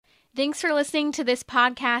Thanks for listening to this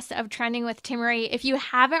podcast of Trending with Timmerie. If you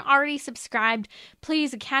haven't already subscribed,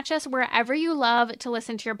 please catch us wherever you love to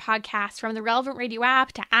listen to your podcast, from the Relevant Radio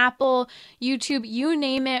app to Apple, YouTube, you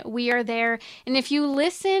name it, we are there. And if you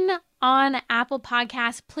listen on Apple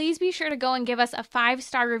Podcasts, please be sure to go and give us a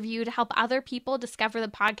 5-star review to help other people discover the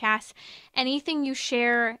podcast. Anything you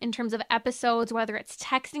share in terms of episodes, whether it's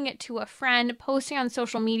texting it to a friend, posting on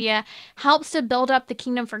social media, helps to build up the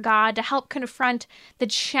kingdom for God, to help confront the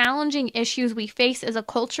challenging issues we face as a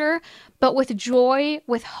culture, but with joy,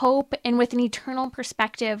 with hope, and with an eternal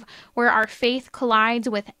perspective where our faith collides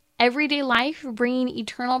with everyday life, bringing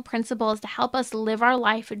eternal principles to help us live our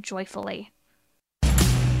life joyfully.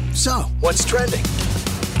 So, what's trending?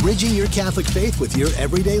 Bridging your Catholic faith with your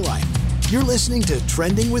everyday life. You're listening to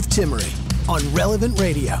Trending with Timmerie on Relevant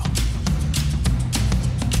Radio.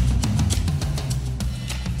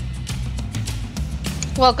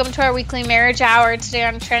 Welcome to our weekly marriage hour. Today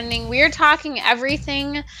on Trending, we are talking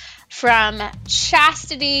everything from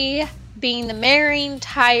chastity, being the marrying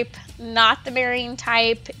type, not the marrying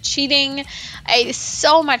type, cheating.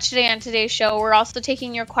 So much today on today's show. We're also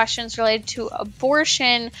taking your questions related to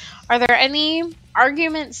abortion. Are there any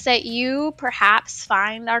arguments that you perhaps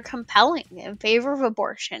find are compelling in favor of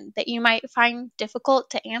abortion that you might find difficult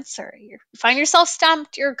to answer? You find yourself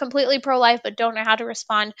stumped, you're completely pro-life but don't know how to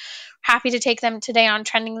respond. Happy to take them today on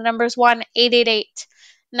Trending. The number is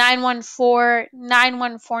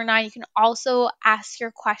 1-888-914-9149. You can also ask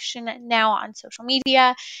your question now on social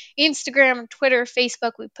media, Instagram, Twitter,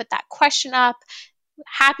 Facebook. We put that question up.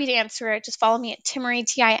 Happy to answer it. Just follow me at Timmerie,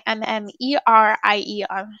 Timmerie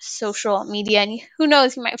on social media. And who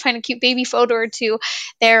knows, you might find a cute baby photo or two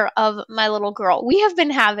there of my little girl. We have been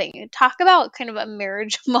having, talk about kind of a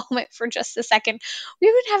marriage moment for just a second.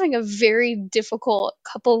 We've been having a very difficult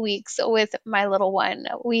couple weeks with my little one.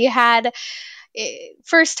 We had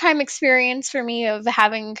first time experience for me of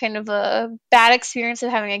having kind of a bad experience of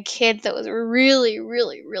having a kid that was really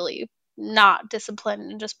not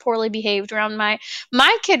disciplined and just poorly behaved around my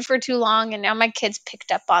kid for too long. And now my kid's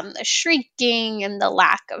picked up on the shrieking and the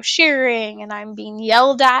lack of sharing, and I'm being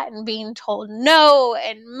yelled at and being told no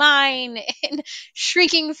and mine, and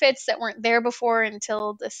shrieking fits that weren't there before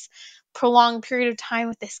until this prolonged period of time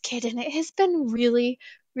with this kid. And it has been really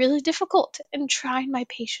difficult and trying my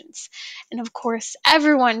patience. And of course,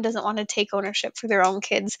 everyone doesn't want to take ownership for their own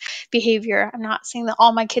kids' behavior. I'm not saying that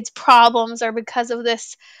all my kids' problems are because of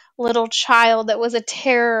this little child that was a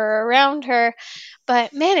terror around her,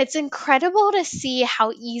 but man, it's incredible to see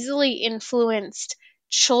how easily influenced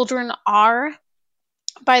children are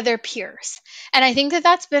by their peers. And I think that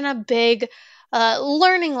that's been a big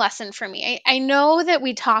learning lesson for me. I know that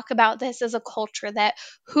we talk about this as a culture, that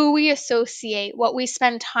who we associate, what we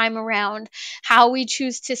spend time around, how we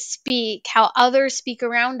choose to speak, how others speak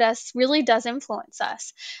around us really does influence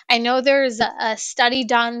us. I know there's a study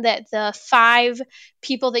done that the 5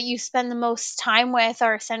 people that you spend the most time with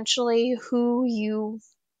are essentially who you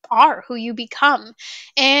are, who you become.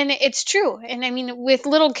 And it's true. And I mean, with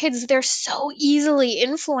little kids, they're so easily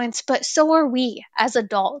influenced, but so are we as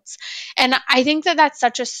adults. And I think that that's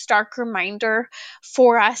such a stark reminder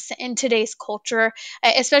for us in today's culture,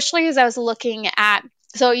 especially as I was looking at.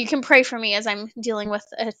 So you can pray for me as I'm dealing with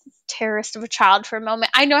a terrorist of a child for a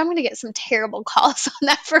moment. I know I'm going to get some terrible calls on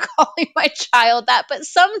that for calling my child that, but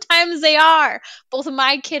sometimes they are, both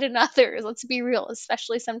my kid and others. Let's be real,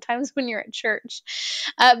 especially sometimes when you're at church.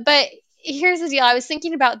 But here's the deal. I was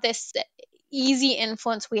thinking about this easy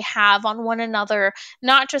influence we have on one another,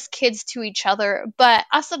 not just kids to each other, but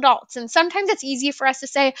us adults. And sometimes it's easy for us to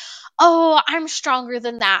say, oh, I'm stronger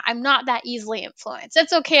than that. I'm not that easily influenced.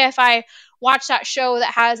 It's okay if I watch that show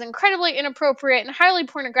that has incredibly inappropriate and highly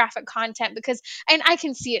pornographic content, and I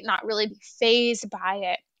can see it not really be fazed by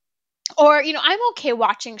it. Or, I'm okay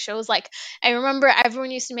watching shows like, I remember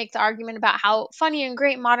everyone used to make the argument about how funny and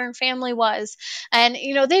great Modern Family was. And,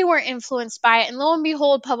 they weren't influenced by it. And lo and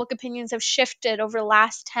behold, public opinions have shifted over the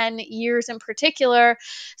last 10 years in particular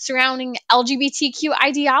surrounding LGBTQ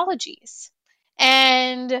ideologies.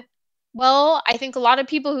 And, well, I think a lot of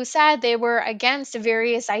people who said they were against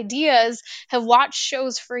various ideas have watched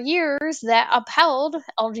shows for years that upheld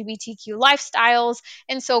LGBTQ lifestyles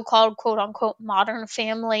and so-called quote-unquote modern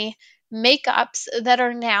family makeups that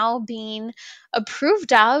are now being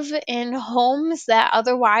approved of in homes that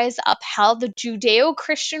otherwise upheld the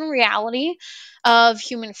Judeo-Christian reality of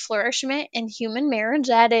human flourishment and human marriage.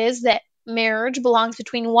 That is, that marriage belongs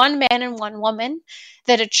between one man and one woman,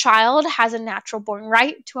 that a child has a natural born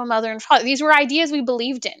right to a mother and father. These were ideas we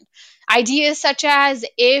believed in. Ideas such as,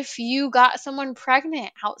 if you got someone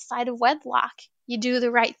pregnant outside of wedlock, you do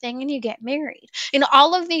the right thing and you get married. And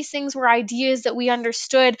all of these things were ideas that we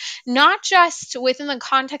understood, not just within the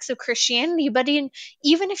context of Christianity, but even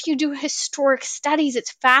if you do historic studies,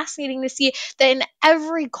 it's fascinating to see that in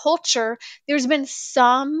every culture, there's been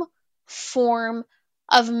some form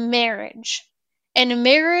of marriage. And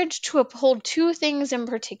marriage to uphold two things in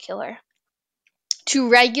particular: to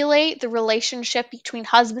regulate the relationship between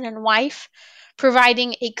husband and wife,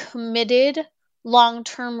 providing a committed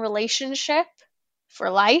long-term relationship for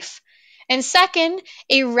life. And second,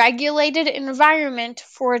 a regulated environment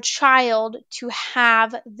for a child to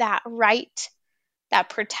have that right, that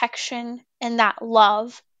protection, and that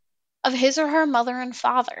love of his or her mother and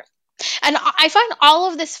father. And I find all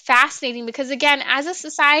of this fascinating because, again, as a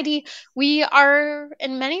society, we are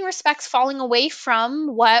in many respects falling away from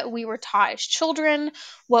what we were taught as children,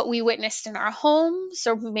 what we witnessed in our homes,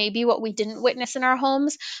 or maybe what we didn't witness in our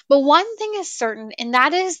homes. But one thing is certain, and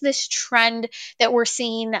that is this trend that we're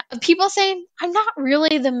seeing of people saying, I'm not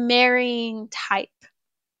really the marrying type.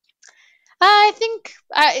 I think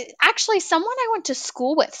actually someone I went to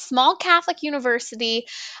school with, small Catholic university,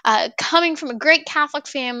 coming from a great Catholic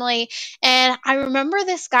family. And I remember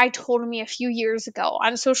this guy told me a few years ago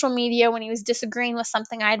on social media when he was disagreeing with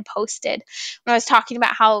something I had posted, when I was talking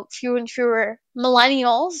about how fewer and fewer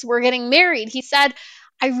millennials were getting married. He said,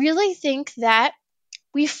 I really think that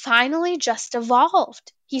we finally just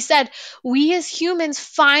evolved. He said, we as humans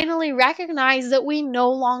finally recognize that we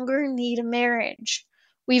no longer need a marriage.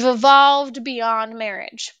 We've evolved beyond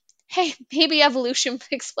marriage. Hey, maybe evolution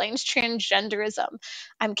explains transgenderism.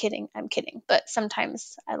 I'm kidding. But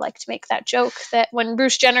sometimes I like to make that joke that when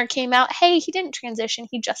Bruce Jenner came out, hey, he didn't transition,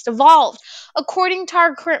 he just evolved. According to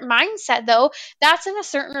our current mindset, though, that's in a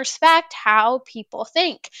certain respect how people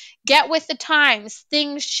think. Get with the times,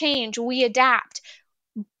 things change, we adapt.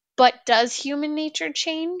 But does human nature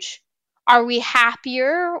change? Are we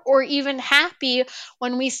happier or even happy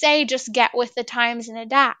when we say just get with the times and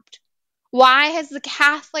adapt? Why has the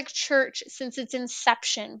Catholic Church, since its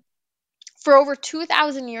inception, for over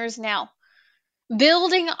 2,000 years now,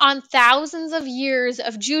 building on thousands of years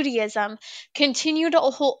of Judaism, continued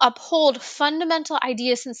to uphold fundamental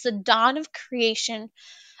ideas since the dawn of creation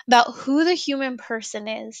about who the human person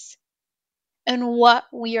is and what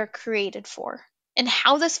we are created for, and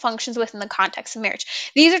how this functions within the context of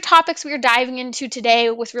marriage? These are topics we are diving into today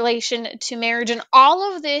with relation to marriage, and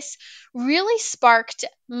all of this really sparked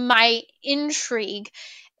my intrigue,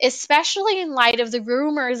 especially in light of the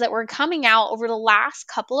rumors that were coming out over the last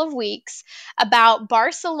couple of weeks about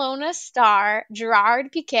Barcelona star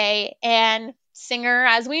Gerard Piqué and singer,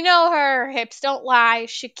 as we know her, hips don't lie,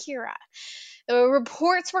 Shakira. The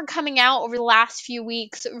reports were coming out over the last few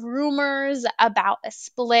weeks, rumors about a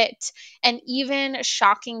split and even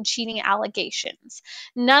shocking cheating allegations.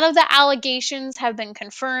 None of the allegations have been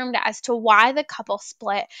confirmed as to why the couple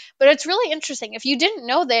split, but it's really interesting. If you didn't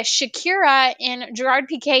know this, Shakira and Gerard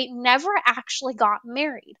Piqué never actually got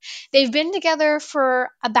married. They've been together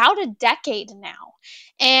for about a decade now,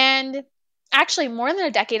 and actually more than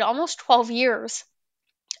a decade, almost 12 years.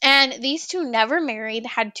 And these two never married,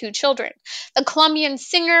 had 2 children. The Colombian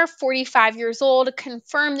singer, 45 years old,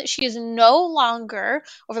 confirmed that she is no longer,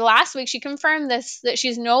 over the last week, she confirmed this, that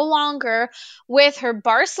she's no longer with her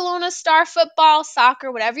Barcelona star, football,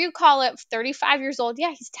 soccer, whatever you call it, 35 years old. Yeah,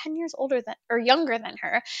 he's 10 years older than, or younger than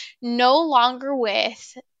her. No longer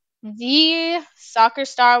with the soccer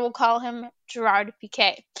star, we'll call him Gerard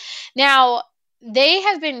Piqué. Now, they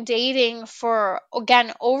have been dating for,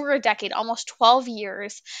 again, over a decade, almost 12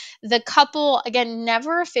 years. The couple, again,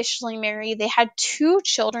 never officially married. They had 2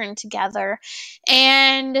 children together.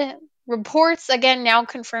 And reports, again, now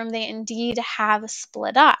confirm they indeed have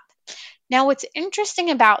split up. Now, what's interesting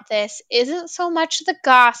about this isn't so much the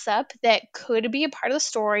gossip that could be a part of the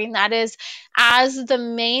story, and that is, as the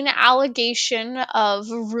main allegation of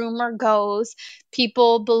rumor goes,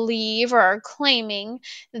 people believe or are claiming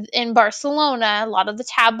in Barcelona, a lot of the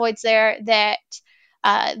tabloids there, that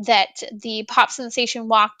the pop sensation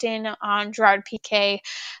walked in on Gerard Piqué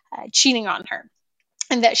cheating on her,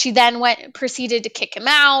 and that she then proceeded to kick him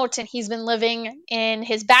out, and he's been living in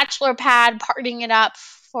his bachelor pad, partying it up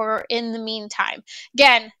for in the meantime.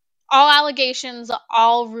 Again, all allegations,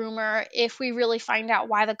 all rumor. If we really find out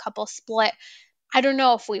why the couple split, I don't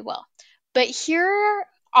know if we will. But here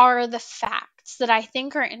are the facts that I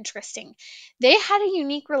think are interesting. They had a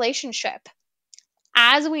unique relationship.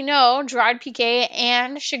 As we know, Gerard Piqué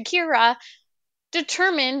and Shakira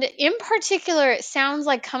determined, in particular, it sounds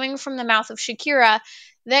like coming from the mouth of Shakira,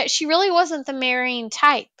 that she really wasn't the marrying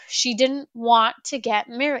type. She didn't want to get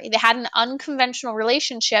married. They had an unconventional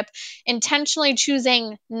relationship, intentionally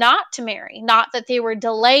choosing not to marry, not that they were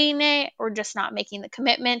delaying it or just not making the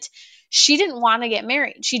commitment. She didn't want to get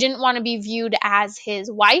married. She didn't want to be viewed as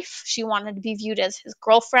his wife. She wanted to be viewed as his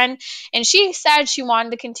girlfriend. And she said she wanted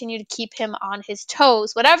to continue to keep him on his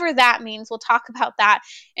toes, whatever that means. We'll talk about that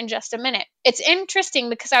in just a minute. It's interesting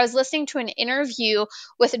because I was listening to an interview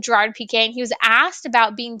with Gerard Piqué, and he was asked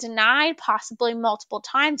about being denied possibly multiple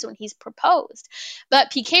times when he's proposed.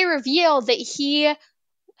 But Piqué revealed that he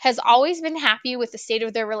has always been happy with the state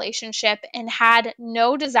of their relationship and had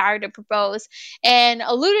no desire to propose, and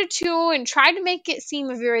alluded to and tried to make it seem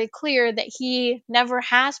very clear that he never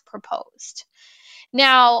has proposed.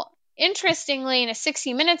 Now, interestingly, in a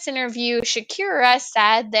 60 Minutes interview, Shakira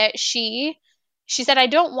said that she said, "I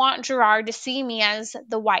don't want Gerard to see me as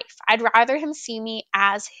the wife. I'd rather him see me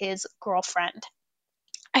as his girlfriend."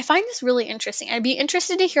 I find this really interesting. I'd be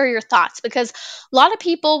interested to hear your thoughts, because a lot of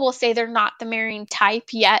people will say they're not the marrying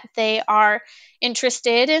type, yet they are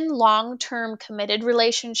interested in long-term committed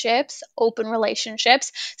relationships, open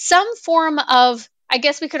relationships, some form of, I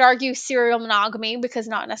guess we could argue, serial monogamy, because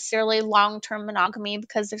not necessarily long-term monogamy,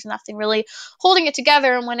 because there's nothing really holding it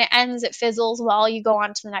together, and when it ends, it fizzles. Well, you go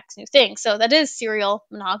on to the next new thing. So that is serial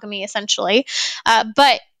monogamy, essentially.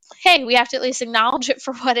 But hey, we have to at least acknowledge it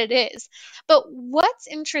for what it is. But what's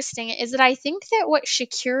interesting is that I think that what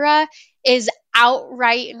Shakira is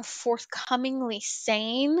outright and forthcomingly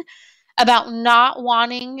saying about not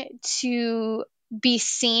wanting to be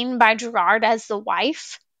seen by Gerard as the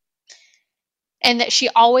wife, and that she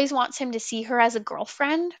always wants him to see her as a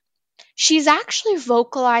girlfriend, she's actually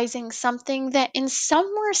vocalizing something that in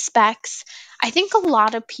some respects I think a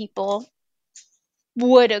lot of people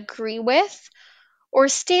would agree with or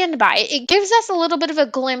stand by. It gives us a little bit of a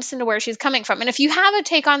glimpse into where she's coming from. And if you have a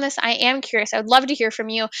take on this, I am curious. I would love to hear from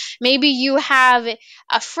you. Maybe you have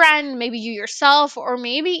a friend, maybe you yourself, or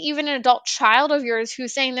maybe even an adult child of yours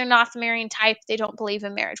who's saying they're not the marrying type, they don't believe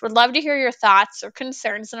in marriage. Would love to hear your thoughts or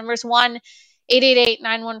concerns. The number is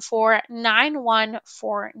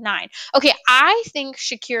 1-888-914-9149. Okay, I think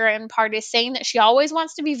Shakira in part is saying that she always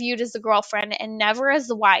wants to be viewed as the girlfriend and never as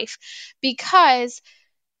the wife, because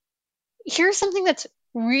here's something that's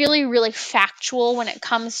really, really factual when it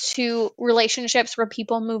comes to relationships where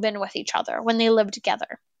people move in with each other when they live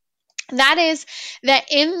together. That is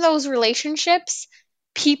that in those relationships,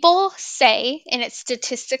 people say, and it's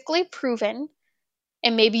statistically proven,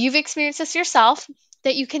 and maybe you've experienced this yourself,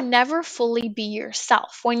 that you can never fully be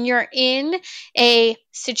yourself. When you're in a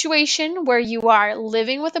situation where you are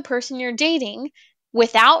living with a person you're dating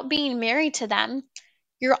without being married to them,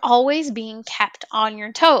 you're always being kept on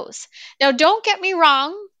your toes. Now, don't get me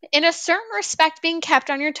wrong. In a certain respect, being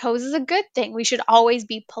kept on your toes is a good thing. We should always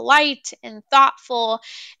be polite and thoughtful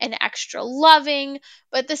and extra loving.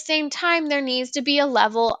 But at the same time, there needs to be a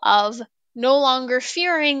level of no longer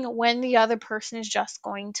fearing when the other person is just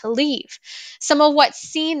going to leave. Some of what's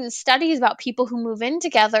seen in studies about people who move in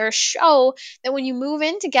together show that when you move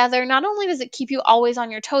in together, not only does it keep you always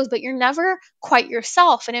on your toes, but you're never quite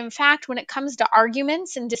yourself. And in fact, when it comes to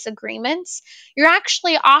arguments and disagreements, you're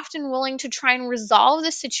actually often willing to try and resolve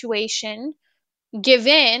the situation, give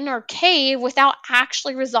in or cave without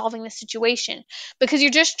actually resolving the situation, because you're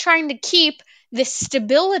just trying to keep this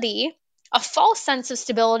stability, a false sense of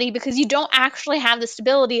stability, because you don't actually have the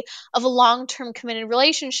stability of a long-term committed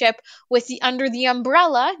relationship under the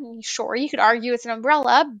umbrella. Sure, you could argue it's an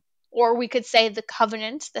umbrella, or we could say the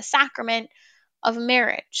covenant, the sacrament of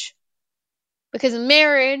marriage, because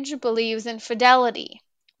marriage believes in fidelity.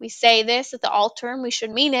 We say this at the altar, and we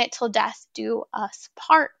should mean it till death do us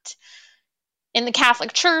part. In the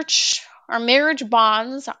Catholic Church, our marriage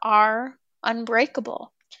bonds are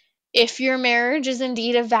unbreakable. If your marriage is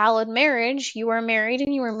indeed a valid marriage, you are married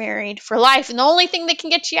and you are married for life. And the only thing that can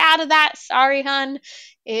get you out of that, sorry, hun,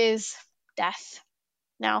 is death.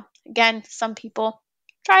 Now, again, some people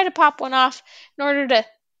try to pop one off in order to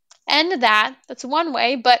end that. That's one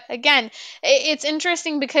way. But again, it's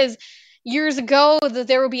interesting because years ago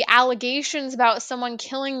there would be allegations about someone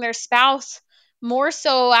killing their spouse more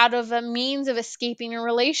so out of a means of escaping a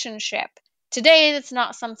relationship. Today, that's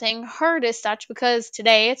not something heard as such, because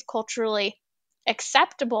today it's culturally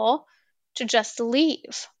acceptable to just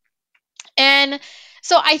leave. And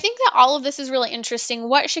so I think that all of this is really interesting.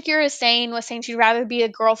 What Shakira is saying was saying she'd rather be a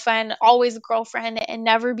girlfriend, always a girlfriend, and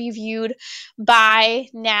never be viewed by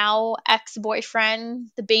now ex-boyfriend,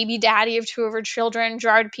 the baby daddy of two of her children,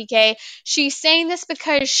 Gerard Piqué. She's saying this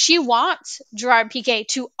because she wants Gerard Piqué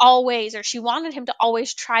to always, or she wanted him to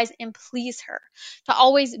always try and please her, to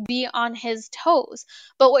always be on his toes.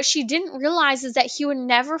 But what she didn't realize is that he would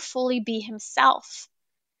never fully be himself.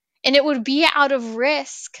 And it would be out of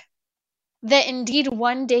risk that indeed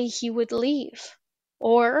one day he would leave,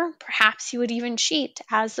 or perhaps he would even cheat,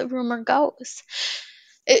 as the rumor goes.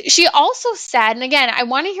 She also said, and again, I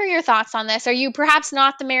want to hear your thoughts on this. Are you perhaps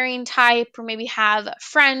not the marrying type, or maybe have a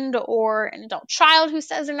friend or an adult child who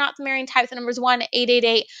says they're not the marrying type? The number is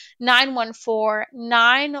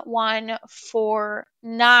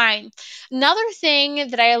 1-888-914-9149. Another thing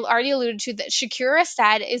that I already alluded to that Shakira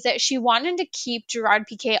said is that she wanted to keep Gerard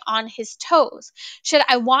Piqué on his toes. She said,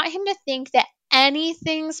 I want him to think that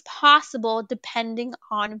anything's possible depending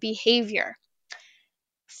on behavior.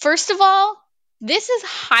 First of all, this is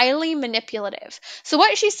highly manipulative. So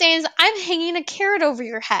what she's saying is, I'm hanging a carrot over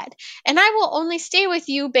your head, and I will only stay with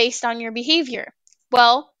you based on your behavior.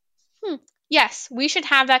 Well, yes, we should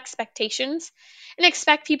have expectations and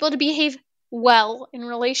expect people to behave well in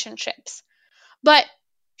relationships. But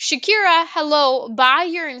Shakira, hello, by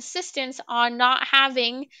your insistence on not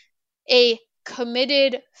having a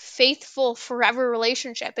committed, faithful, forever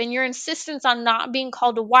relationship, and your insistence on not being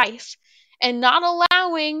called a wife, and not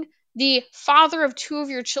allowing the father of two of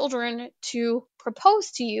your children to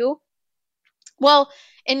propose to you, well,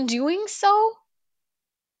 in doing so,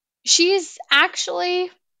 she's actually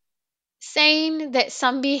saying that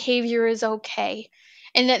some behavior is okay,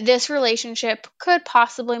 and that this relationship could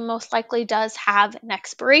possibly, most likely does have an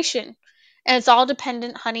expiration. And it's all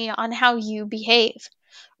dependent, honey, on how you behave.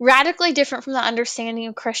 Radically different from the understanding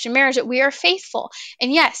of Christian marriage that we are faithful.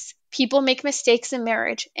 And yes, people make mistakes in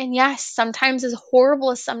marriage. And yes, sometimes as horrible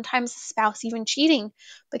as sometimes a spouse even cheating.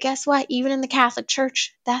 But guess what? Even in the Catholic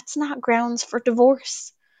Church, that's not grounds for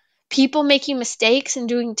divorce. People making mistakes and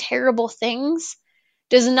doing terrible things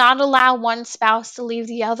does not allow one spouse to leave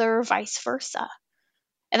the other, or vice versa.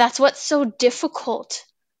 And that's what's so difficult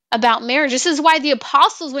about marriage. This is why the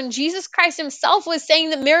apostles, when Jesus Christ himself was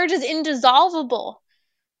saying that marriage is indissoluble,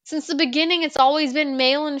 since the beginning it's always been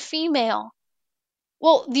male and female.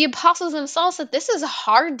 Well, the apostles themselves said this is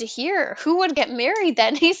hard to hear. Who would get married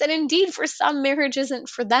then? He said, indeed, for some, marriage isn't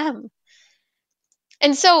for them.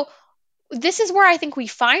 And so this is where I think we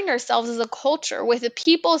find ourselves as a culture, with the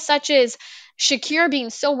people such as Shakira being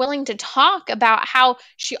so willing to talk about how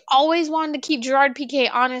she always wanted to keep Gerard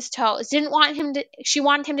Piqué on his toes, she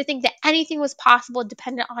wanted him to think that anything was possible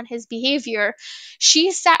dependent on his behavior.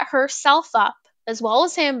 She set herself up, as well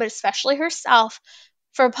as him, but especially herself,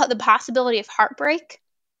 for the possibility of heartbreak,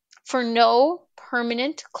 for no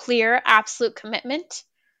permanent, clear, absolute commitment.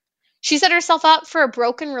 She set herself up for a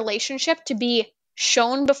broken relationship to be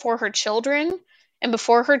shown before her children, and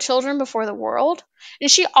before her children before the world.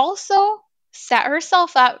 And she also set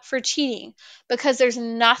herself up for cheating, because there's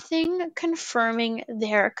nothing confirming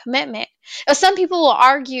their commitment. Now, some people will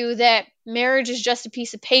argue that marriage is just a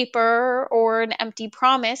piece of paper or an empty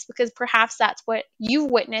promise, because perhaps that's what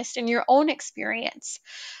you've witnessed in your own experience.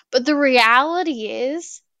 But the reality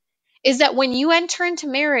is that when you enter into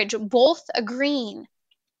marriage, both agreeing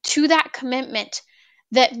to that commitment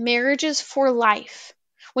that marriage is for life,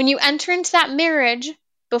 when you enter into that marriage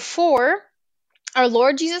before our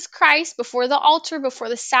Lord Jesus Christ, before the altar, before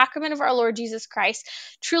the sacrament of our Lord Jesus Christ,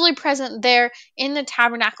 truly present there in the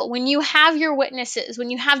tabernacle, when you have your witnesses, when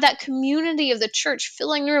you have that community of the church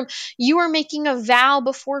filling the room, you are making a vow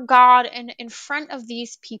before God and in front of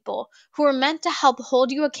these people who are meant to help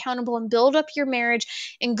hold you accountable and build up your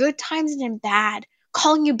marriage in good times and in bad,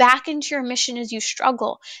 calling you back into your mission as you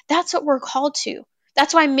struggle. That's what we're called to.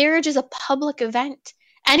 That's why marriage is a public event.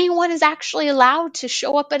 Anyone is actually allowed to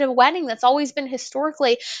show up at a wedding. That's always been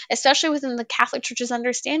historically, especially within the Catholic Church's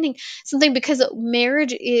understanding, something, because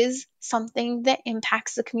marriage is something that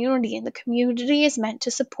impacts the community, and the community is meant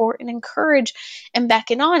to support and encourage and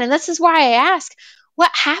beckon on. And this is why I ask,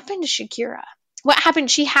 what happened to Shakira? What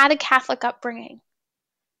happened? She had a Catholic upbringing.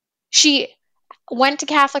 She went to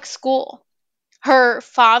Catholic school. Her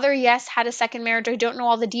father, yes, had a second marriage. I don't know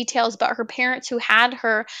all the details, but her parents who had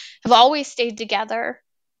her have always stayed together.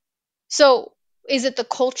 So is it the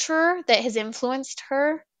culture that has influenced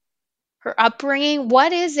her upbringing?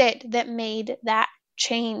 What is it that made that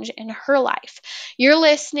change in her life. You're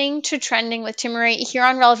listening to Trending with Timmerie here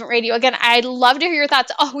on Relevant Radio. Again, I'd love to hear your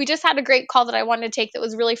thoughts. Oh, we just had a great call that I wanted to take that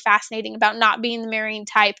was really fascinating about not being the marrying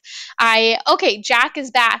type. Okay, Jack is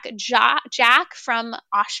back. Jack from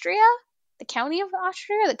Austria? The county of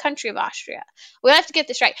Austria or the country of Austria? We'll have to get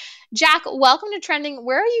this right. Jack, welcome to Trending.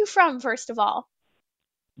 Where are you from, first of all?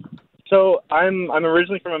 So I'm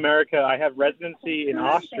originally from America. I have residency in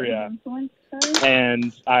Austria,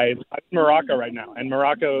 and I'm in Morocco right now. And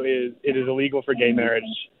Morocco it is illegal for gay marriage.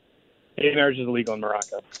 Gay marriage is illegal in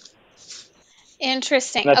Morocco.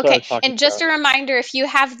 Interesting. Okay, and just a reminder, if you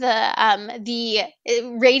have the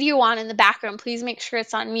radio on in the background, please make sure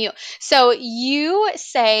it's on mute. So you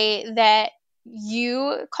say that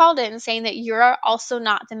you called in saying that you're also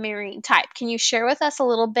not the marrying type. Can you share with us a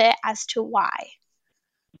little bit as to why?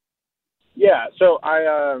 Yeah, so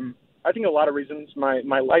I think a lot of reasons. My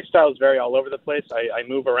lifestyle is very all over the place. I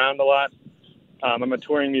move around a lot. I'm a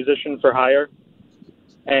touring musician for hire,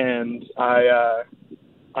 and I'm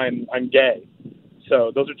gay.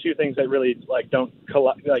 So those are two things that really don't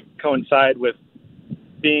coincide with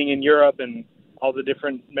being in Europe and all the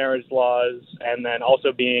different marriage laws, and then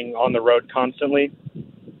also being on the road constantly.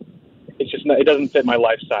 It doesn't fit my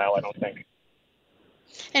lifestyle, I don't think.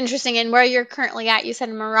 Interesting. And where you're currently at, you said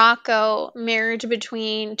in Morocco, marriage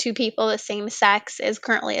between two people of the same sex is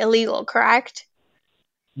currently illegal, correct?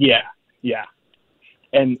 Yeah.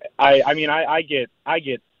 And I get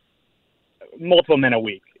multiple men a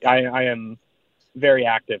week. I am very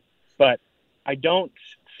active, but I don't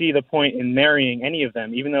see the point in marrying any of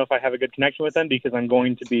them, even though if I have a good connection with them, because I'm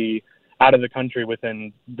going to be out of the country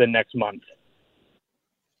within the next month.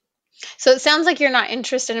 So it sounds like you're not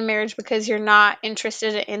interested in marriage because you're not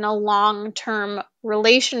interested in a long-term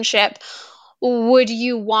relationship. Would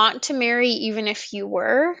you want to marry even if you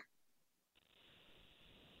were?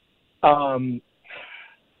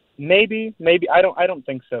 Maybe. I don't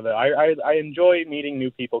think so though. I enjoy meeting new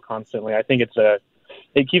people constantly. I think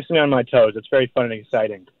it keeps me on my toes. It's very fun and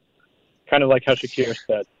exciting. Kind of like how Shakira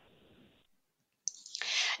said.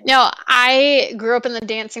 No, I grew up in the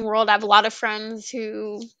dancing world. I have a lot of friends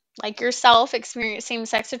who, like yourself, experience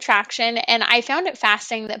same-sex attraction, and I found it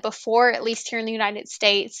fascinating that before, at least here in the United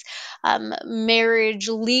States, marriage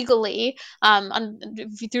legally,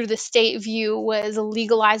 through the state view, was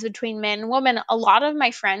legalized between men and women. A lot of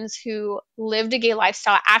my friends who lived a gay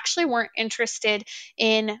lifestyle actually weren't interested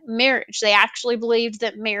in marriage. They actually believed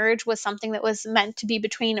that marriage was something that was meant to be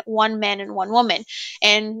between one man and one woman,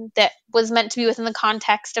 and that was meant to be within the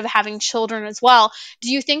context of having children as well.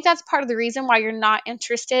 Do you think that's part of the reason why you're not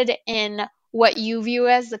interested in what you view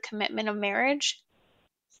as the commitment of marriage?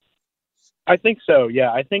 I think so.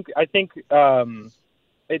 Yeah, I think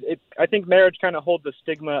marriage kind of holds the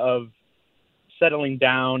stigma of settling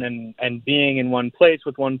down and being in one place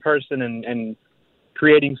with one person and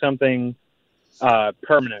creating something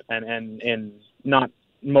permanent and not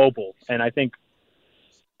mobile. And I think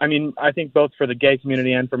both for the gay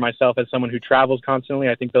community and for myself as someone who travels constantly,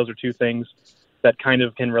 I think those are two things that kind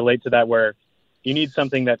of can relate to that, where you need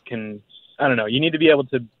something that can, you need to be able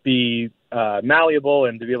to be malleable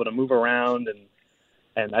and to be able to move around.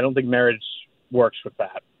 And I don't think marriage works with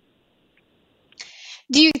that.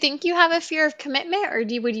 Do you think you have a fear of commitment, or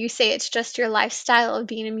would you say it's just your lifestyle of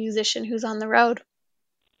being a musician who's on the road?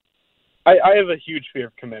 I have a huge fear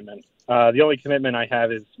of commitment. The only commitment I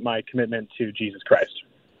have is my commitment to Jesus Christ.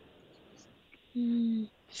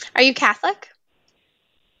 Are you Catholic?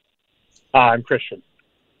 I'm Christian.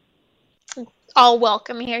 All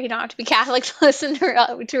welcome here. You don't have to be Catholic to listen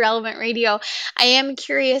to Relevant Radio. I am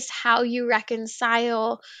curious how you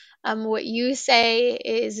reconcile what you say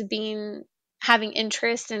is having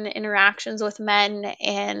interest in interactions with men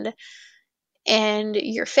and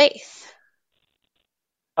your faith.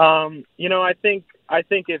 I think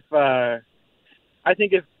if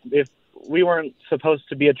we weren't supposed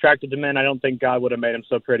to be attracted to men, I don't think God would have made them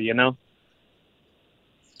so pretty,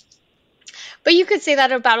 But you could say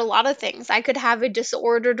that about a lot of things. I could have a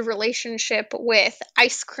disordered relationship with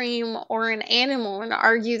ice cream or an animal and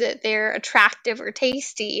argue that they're attractive or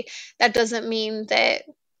tasty. That doesn't mean that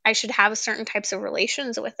I should have certain types of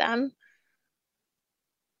relations with them.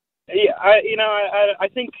 Yeah, I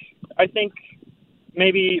think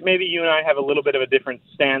maybe you and I have a little bit of a different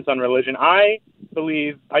stance on religion. I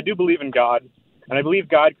do believe in God, and I believe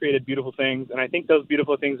God created beautiful things, and I think those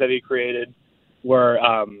beautiful things that He created were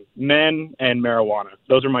men and marijuana.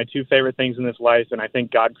 Those are my two favorite things in this life, and I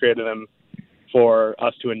think God created them for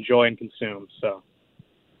us to enjoy and consume. So,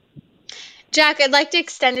 Jack, I'd like to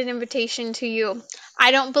extend an invitation to you.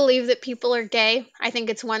 I don't believe that people are gay. I think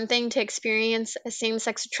it's one thing to experience a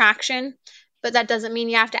same-sex attraction, but that doesn't mean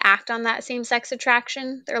you have to act on that same-sex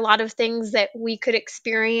attraction. There are a lot of things that we could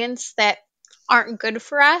experience that aren't good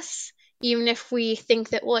for us, even if we think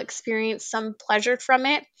that we'll experience some pleasure from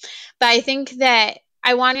it. But I think that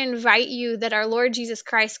I want to invite you that our Lord Jesus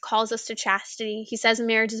Christ calls us to chastity. He says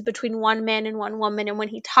marriage is between one man and one woman. And when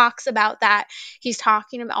he talks about that, he's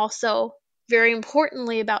talking also very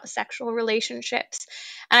importantly about sexual relationships.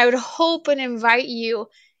 And I would hope and invite you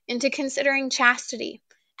into considering chastity.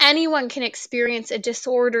 Anyone can experience a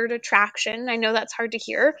disordered attraction. I know that's hard to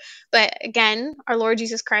hear, but again, our Lord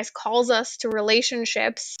Jesus Christ calls us to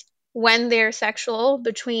relationships when they're sexual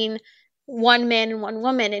between one man and one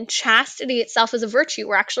woman, and chastity itself is a virtue.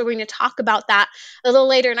 We're actually going to talk about that a little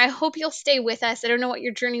later, and I hope you'll stay with us. I don't know what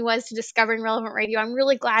your journey was to discovering Relevant Radio. I'm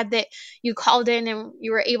really glad that you called in and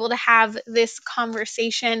you were able to have this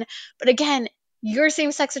conversation. But again, your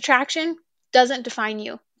same-sex attraction doesn't define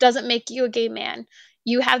you, doesn't make you a gay man.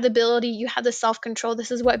 You have the ability, you have the self-control. This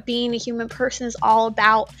is what being a human person is all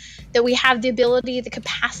about, that we have the ability, the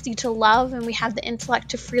capacity to love, and we have the intellect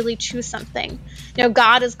to freely choose something. Now,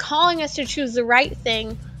 God is calling us to choose the right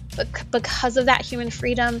thing, but because of that human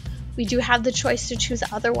freedom, we do have the choice to choose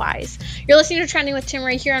otherwise. You're listening to Trending with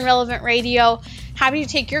Timmerie here on Relevant Radio. Happy to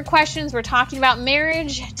take your questions. We're talking about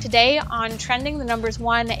marriage today on Trending. The number is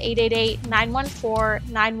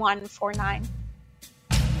 1-888-914-9149.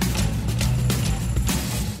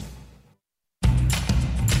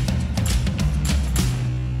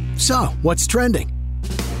 So, what's trending?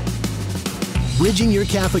 Bridging your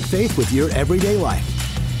Catholic faith with your everyday life.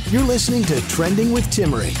 You're listening to Trending with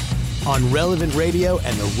Timmerie on Relevant Radio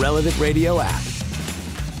and the Relevant Radio app.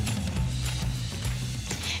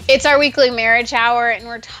 It's our weekly marriage hour, and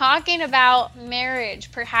we're talking about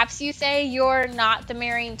marriage. Perhaps you say you're not the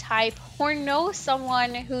marrying type or know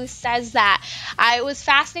someone who says that. I was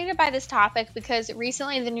fascinated by this topic because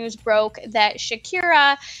recently the news broke that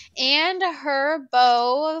Shakira and her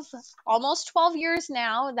beau of almost 12 years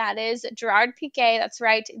now, that is Gerard Piqué, that's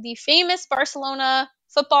right, the famous Barcelona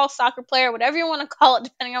football, soccer player, whatever you want to call it,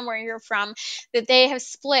 depending on where you're from, that they have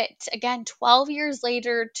split. Again, 12 years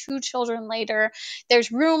later, 2 children later.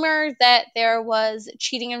 There's rumors that there was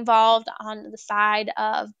cheating involved on the side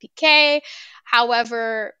of Piqué.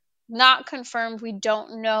 However, not confirmed. We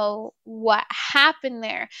don't know what happened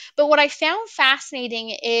there. But what I found fascinating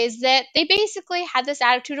is that they basically had this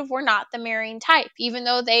attitude of, we're not the marrying type, even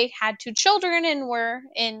though they had 2 children and were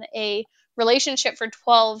in a relationship for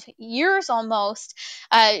 12 years almost.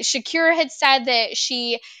 Shakira had said that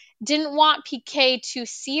she didn't want Piqué to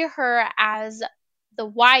see her as the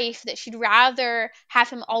wife, that she'd rather have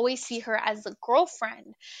him always see her as the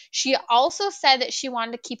girlfriend. She also said that she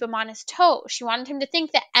wanted to keep him on his toes. She wanted him to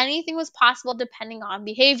think that anything was possible depending on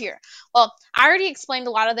behavior. Well, I already explained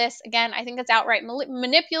a lot of this. Again, I think it's outright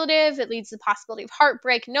manipulative. It leads to the possibility of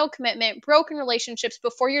heartbreak, no commitment, broken relationships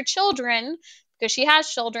before your children, because she has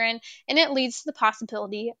children, and it leads to the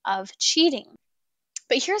possibility of cheating.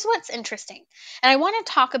 But here's what's interesting. And I want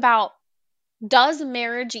to talk about, does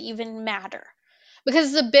marriage even matter?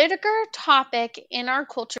 Because it's a bigger topic in our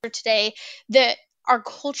culture today that our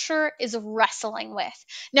culture is wrestling with.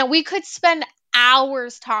 Now, we could spend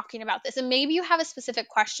hours talking about this, and maybe you have a specific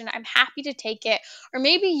question. I'm happy to take it. Or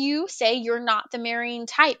maybe you say you're not the marrying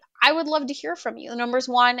type. I would love to hear from you. The number is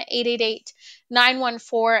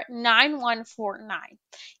 1-888-914-9149.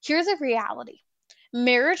 Here's a reality.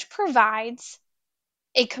 Marriage provides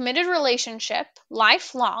a committed relationship,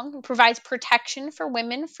 lifelong, provides protection for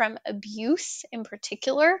women from abuse in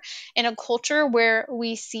particular, in a culture where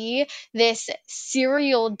we see this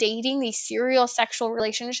serial dating, these serial sexual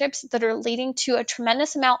relationships that are leading to a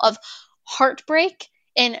tremendous amount of heartbreak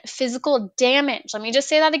and physical damage. Let me just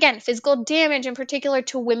say that again, physical damage in particular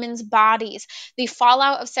to women's bodies. The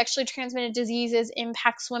fallout of sexually transmitted diseases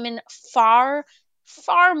impacts women far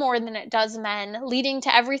more than it does men, leading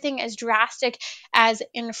to everything as drastic as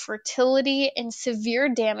infertility and severe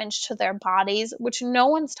damage to their bodies, which no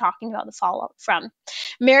one's talking about the fallout from.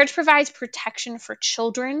 Marriage provides protection for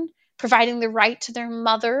children, providing the right to their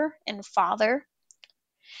mother and father.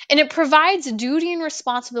 And it provides duty and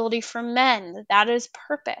responsibility for men. That is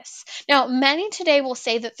purpose. Now, many today will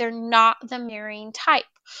say that they're not the marrying type,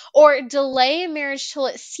 or delay marriage till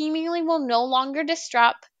it seemingly will no longer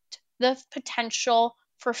disrupt the potential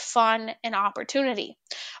for fun and opportunity.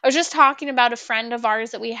 I was just talking about a friend of ours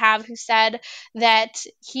that we have who said that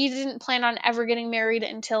he didn't plan on ever getting married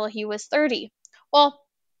until he was 30. Well,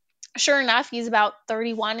 sure enough, he's about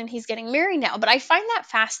 31 and he's getting married now. But I find that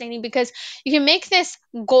fascinating because you can make this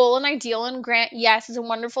goal and ideal, and grant, yes, it's a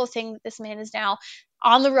wonderful thing that this man is now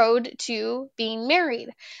on the road to being married.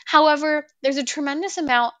 However, there's a tremendous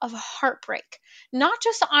amount of heartbreak, not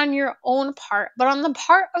just on your own part, but on the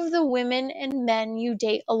part of the women and men you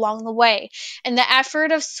date along the way. And the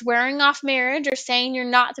effort of swearing off marriage or saying you're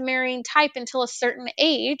not the marrying type until a certain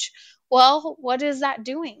age, well, what is that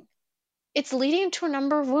doing? It's leading to a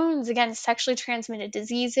number of wounds against sexually transmitted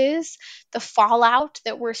diseases, the fallout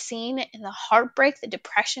that we're seeing in the heartbreak, the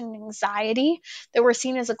depression, and anxiety that we're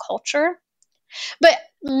seeing as a culture. But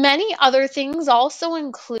many other things also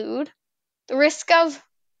include the risk of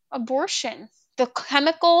abortion, the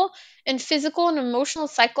chemical and physical and emotional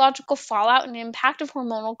psychological fallout and impact of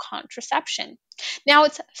hormonal contraception. Now,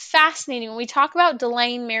 it's fascinating when we talk about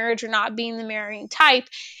delaying marriage or not being the marrying type.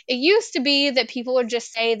 It used to be that people would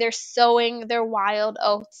just say they're sowing their wild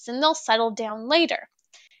oats and they'll settle down later.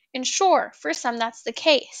 And sure, for some that's the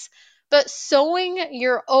case. But sowing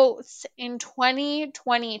your oats in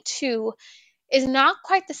 2022 is not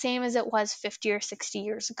quite the same as it was 50 or 60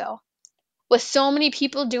 years ago. With so many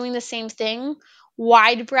people doing the same thing,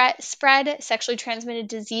 widespread sexually transmitted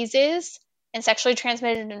diseases and sexually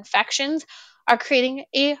transmitted infections are creating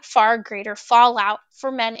a far greater fallout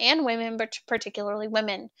for men and women, but particularly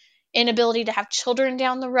women. Inability to have children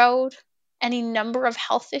down the road, any number of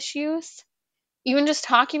health issues, even just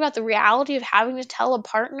talking about the reality of having to tell a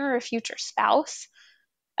partner or a future spouse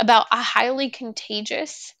about a highly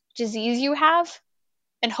contagious disease you have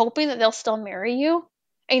and hoping that they'll still marry you.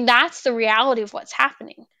 And that's the reality of what's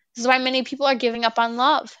happening. This is why many people are giving up on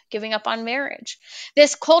love, giving up on marriage.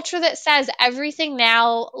 This culture that says everything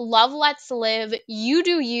now, love lets live, you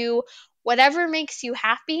do you, whatever makes you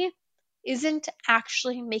happy, isn't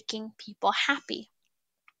actually making people happy.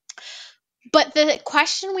 But the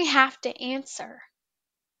question we have to answer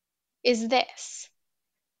is this: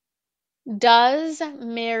 does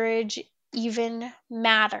marriage even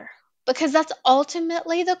matter? Because that's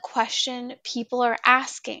ultimately the question people are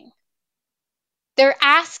asking. They're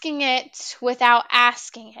asking it without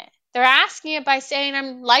asking it. They're asking it by saying,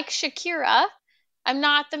 I'm like Shakira, I'm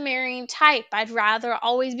not the marrying type. I'd rather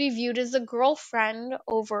always be viewed as a girlfriend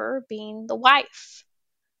over being the wife.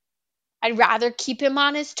 I'd rather keep him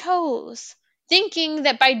on his toes, thinking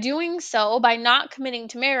that by doing so, by not committing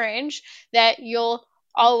to marriage, that you'll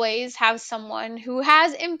always have someone who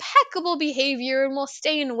has impeccable behavior and will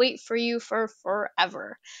stay and wait for you for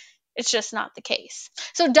forever. It's just not the case.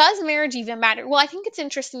 So does marriage even matter? Well, I think it's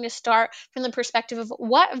interesting to start from the perspective of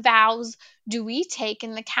what vows do we take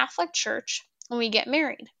in the Catholic Church when we get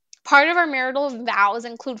married? Part of our marital vows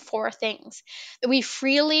include 4 things: that we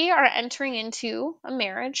freely are entering into a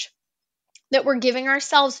marriage, that we're giving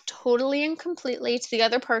ourselves totally and completely to the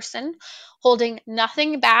other person, holding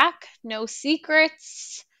nothing back, no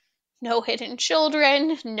secrets, no hidden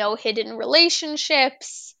children, no hidden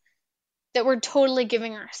relationships, that we're totally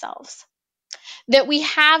giving ourselves. That we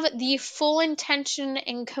have the full intention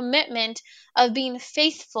and commitment of being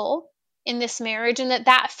faithful in this marriage, and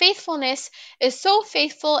that faithfulness is so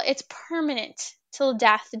faithful it's permanent till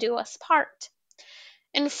death do us part.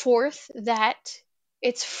 And 4th, that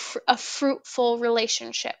it's a fruitful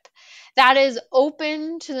relationship that is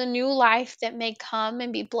open to the new life that may come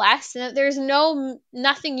and be blessed, and that there's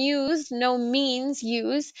nothing used, no means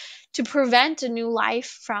used to prevent a new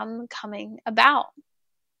life from coming about.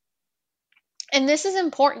 And this is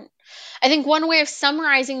important. I think one way of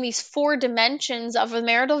summarizing these 4 dimensions of the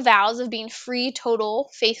marital vows of being free, total,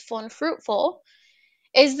 faithful, and fruitful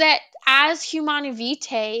is that, as Humanae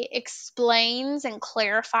Vitae explains and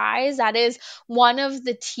clarifies, that is one of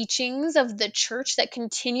the teachings of the church that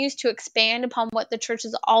continues to expand upon what the church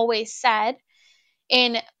has always said.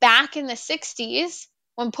 And back in the 60s,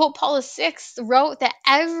 when Pope Paul VI wrote that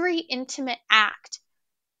every intimate act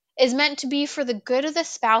is meant to be for the good of the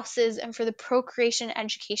spouses and for the procreation and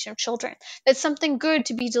education of children. That's something good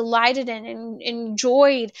to be delighted in and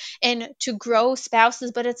enjoyed and to grow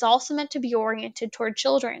spouses, but it's also meant to be oriented toward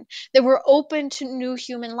children. That we're open to new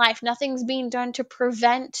human life. Nothing's being done to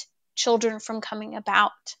prevent children from coming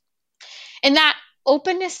about. And that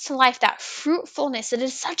openness to life, that fruitfulness, it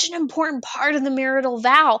is such an important part of the marital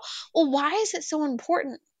vow. Well, why is it so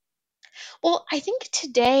important? Well, I think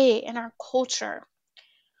today in our culture,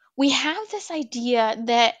 we have this idea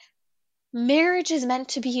that marriage is meant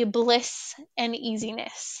to be bliss and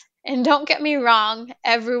easiness. And don't get me wrong,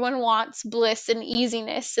 everyone wants bliss and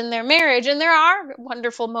easiness in their marriage, and there are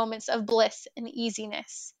wonderful moments of bliss and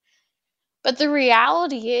easiness. But the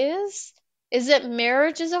reality is that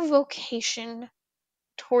marriage is a vocation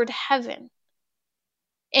toward heaven.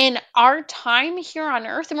 In our time here on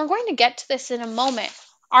earth, and we're going to get to this in a moment,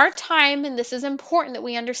 our time, and this is important that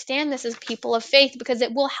we understand this as people of faith, because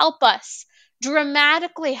it will help us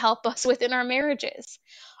dramatically help us within our marriages.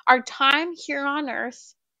 Our time here on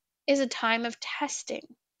earth is a time of testing,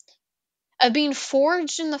 of being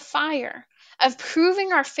forged in the fire, of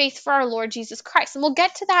proving our faith for our Lord Jesus Christ. And we'll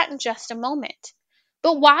get to that in just a moment.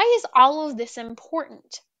 But why is all of this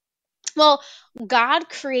important? Well, God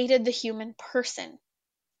created the human person,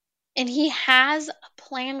 and He has a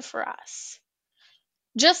plan for us.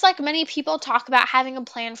 Just like many people talk about having a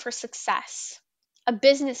plan for success, a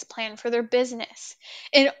business plan for their business,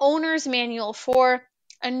 an owner's manual for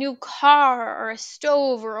a new car or a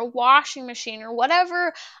stove or a washing machine or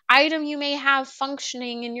whatever item you may have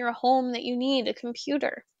functioning in your home that you need, a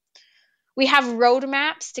computer. We have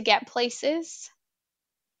roadmaps to get places.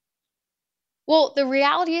 Well, the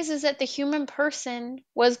reality is that the human person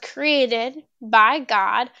was created by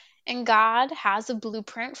God, and God has a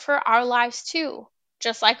blueprint for our lives too.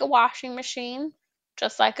 Just like a washing machine,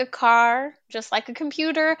 just like a car, just like a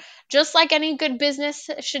computer, just like any good business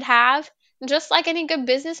should have, just like any good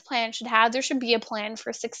business plan should have, there should be a plan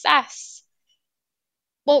for success.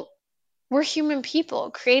 Well, we're human people,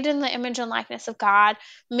 created in the image and likeness of God,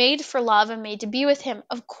 made for love and made to be with Him.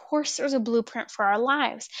 Of course, there's a blueprint for our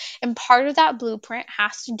lives. And part of that blueprint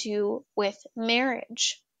has to do with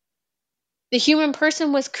marriage. The human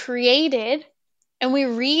person was created, and we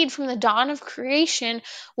read from the dawn of creation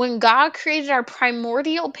when God created our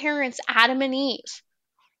primordial parents, Adam and Eve.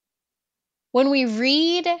 When we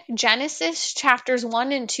read Genesis chapters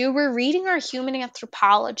 1 and 2, we're reading our human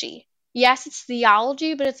anthropology. Yes, it's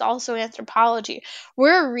theology, but it's also anthropology.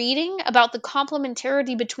 We're reading about the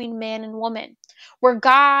complementarity between man and woman, where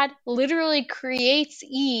God literally creates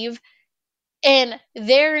Eve. And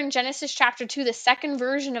there in Genesis chapter 2, the second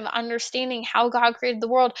version of understanding how God created the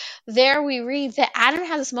world, there we read that Adam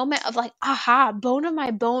has this moment of like, aha, bone of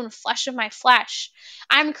my bone, flesh of my flesh.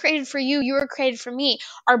 I'm created for you, you are created for me.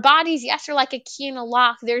 Our bodies, yes, are like a key and a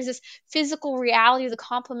lock. There's this physical reality of the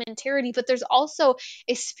complementarity, but there's also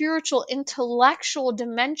a spiritual, intellectual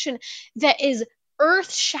dimension that is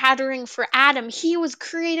earth-shattering for Adam. He was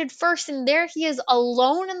created first, and there he is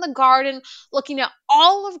alone in the garden looking at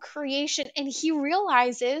all of creation, and he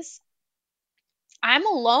realizes, I'm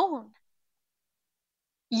alone.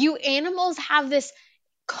 You animals have this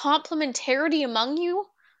complementarity among you,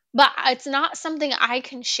 but it's not something I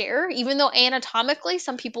can share, even though anatomically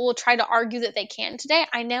some people will try to argue that they can today.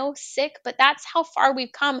 I know, sick, but that's how far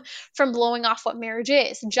we've come from blowing off what marriage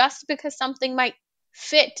is. Just because something might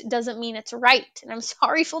fit doesn't mean it's right. And I'm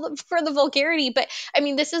sorry for the vulgarity, but I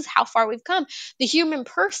mean, this is how far we've come. The human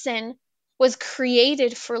person was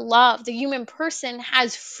created for love. The human person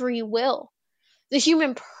has free will. The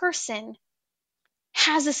human person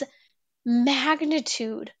has this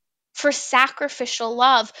magnitude for sacrificial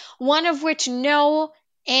love, one of which no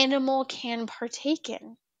animal can partake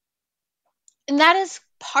in. And that is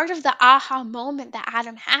part of the aha moment that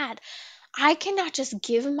Adam had. I cannot just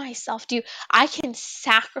give myself to you. I can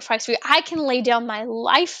sacrifice for you. I can lay down my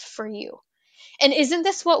life for you. And isn't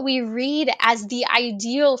this what we read as the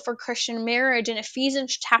ideal for Christian marriage in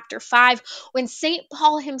Ephesians chapter 5, when St.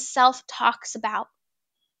 Paul himself talks about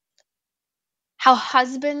how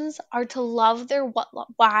husbands are to love their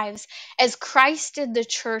wives as Christ did the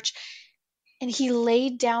church, and he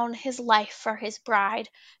laid down his life for his bride.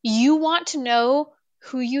 You want to know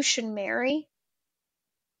who you should marry?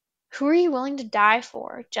 Who are you willing to die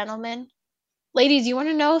for, gentlemen? Ladies, you want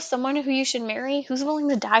to know someone who you should marry? Who's willing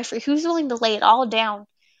to die for you? Who's willing to lay it all down?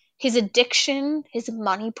 His addiction, his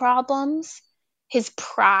money problems, his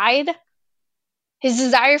pride, his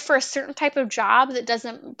desire for a certain type of job that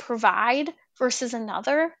doesn't provide versus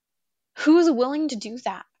another? Who's willing to do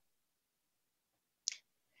that?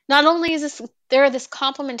 Not only is there this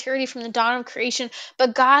complementarity from the dawn of creation,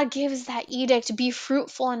 but God gives that edict, be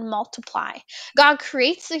fruitful and multiply. God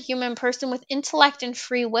creates the human person with intellect and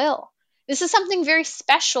free will. This is something very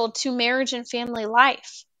special to marriage and family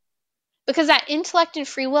life, because that intellect and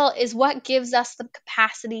free will is what gives us the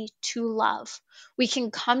capacity to love. We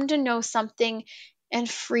can come to know something and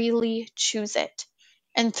freely choose it.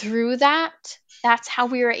 And through that, that's how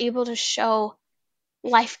we are able to show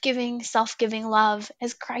life-giving, self-giving love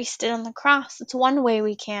as Christ did on the cross. It's one way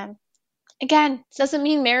we can. Again, it doesn't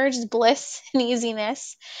mean marriage is bliss and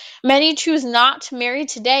easiness. Many choose not to marry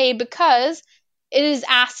today because it is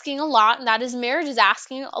asking a lot, and that is marriage is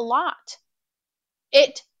asking a lot.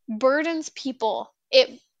 It burdens people.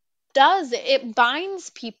 It binds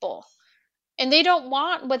people. And they don't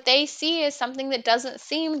want what they see as something that doesn't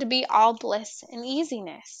seem to be all bliss and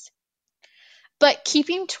easiness. But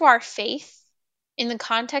keeping to our faith in the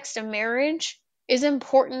context of marriage is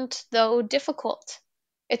important, though difficult.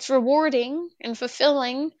 It's rewarding and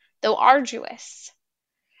fulfilling, though arduous.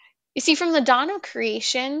 You see, from the dawn of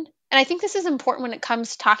creation, and I think this is important when it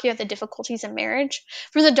comes to talking about the difficulties in marriage,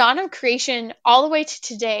 from the dawn of creation all the way to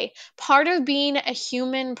today, part of being a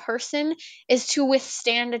human person is to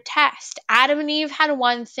withstand a test. Adam and Eve had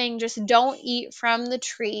one thing: just don't eat from the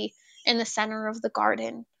tree in the center of the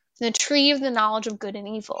garden, the tree of the knowledge of good and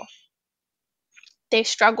evil. They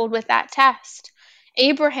struggled with that test.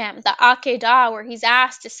 Abraham, the Akedah, where he's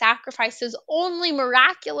asked to sacrifice his only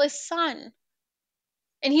miraculous son.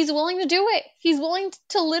 And he's willing to do it. He's willing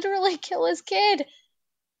to literally kill his kid.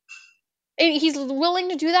 And he's willing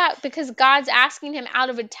to do that because God's asking him out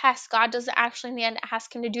of a test. God doesn't actually in the end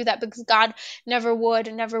ask him to do that because God never would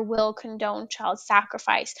and never will condone child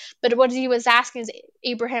sacrifice. But what he was asking is,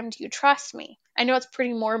 Abraham, do you trust me? I know it's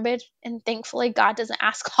pretty morbid, and thankfully God doesn't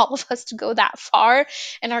ask all of us to go that far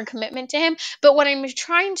in our commitment to him. But what I'm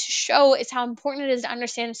trying to show is how important it is to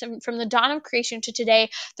understand from the dawn of creation to today,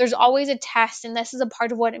 there's always a test, and this is a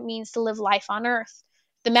part of what it means to live life on earth.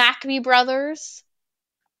 The Maccabee brothers,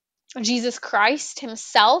 Jesus Christ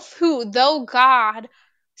himself, who, though God,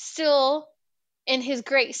 still in his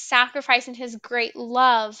great sacrifice and his great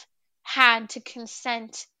love, had to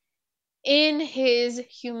consent in his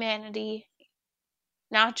humanity,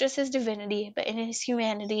 not just his divinity, but in his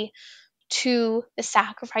humanity, to the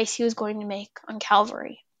sacrifice he was going to make on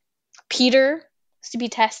Calvary. Peter was to be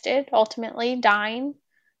tested, ultimately dying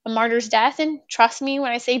a martyr's death. And trust me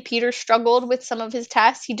when I say Peter struggled with some of his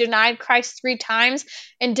tests. He denied Christ 3 times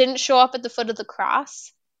and didn't show up at the foot of the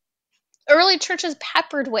cross. Early church is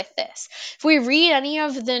peppered with this. If we read any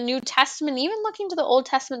of the New Testament, even looking to the Old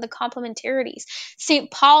Testament, the complementarities, St.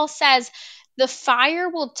 Paul says, the fire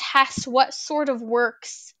will test what sort of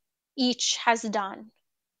works each has done.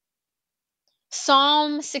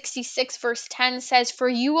 Psalm 66 verse 10 says, for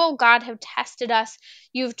you, O God, have tested us.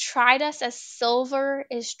 You have tried us as silver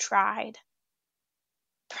is tried.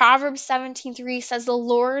 Proverbs 17:3 says, the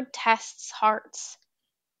Lord tests hearts.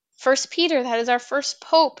 1 Peter, that is our first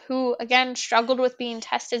pope, who again struggled with being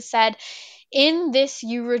tested, said, in this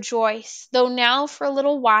you rejoice, though now for a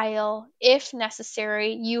little while, if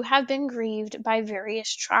necessary, you have been grieved by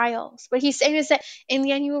various trials. What he's saying is that in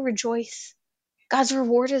the end you will rejoice. God's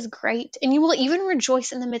reward is great, and you will even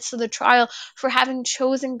rejoice in the midst of the trial for having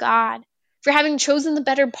chosen God, for having chosen the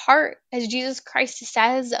better part, as Jesus Christ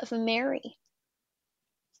says of Mary.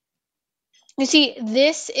 You see,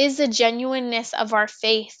 this is the genuineness of our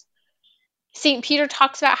faith. St. Peter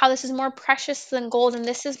talks about how this is more precious than gold, and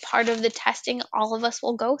this is part of the testing all of us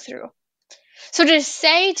will go through. So to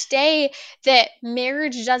say today that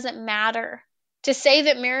marriage doesn't matter, to say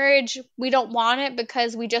that marriage, we don't want it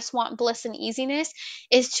because we just want bliss and easiness,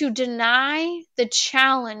 is to deny the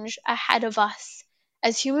challenge ahead of us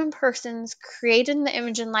as human persons created in the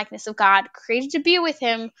image and likeness of God, created to be with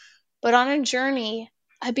him, but on a journey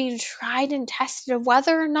of being tried and tested of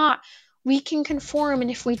whether or not we can conform,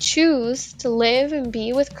 and if we choose to live and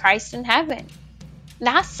be with Christ in heaven.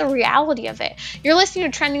 That's the reality of it. You're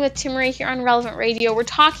listening to Trending with Timmerie here on Relevant Radio. We're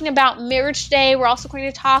talking about marriage today. We're also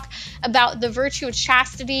going to talk about the virtue of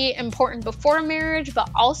chastity, important before marriage, but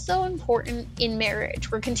also important in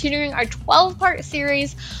marriage. We're continuing our 12-part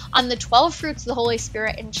series on the 12 fruits of the Holy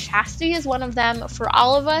Spirit, and chastity is one of them for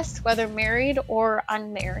all of us, whether married or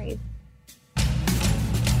unmarried.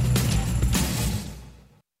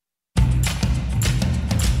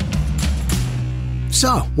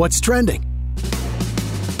 So, what's trending?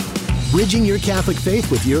 Bridging your Catholic faith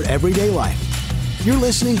with your everyday life. You're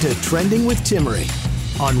listening to Trending with Timmerie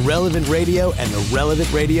on Relevant Radio and the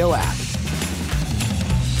Relevant Radio app.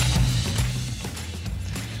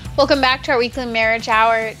 Welcome back to our weekly marriage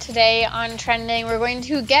hour. Today on Trending, we're going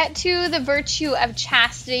to get to the virtue of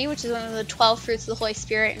chastity, which is one of the 12 fruits of the Holy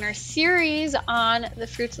Spirit in our series on the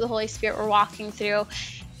fruits of the Holy Spirit we're walking through.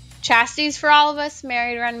 Chastity is for all of us,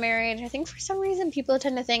 married or unmarried. I think for some reason people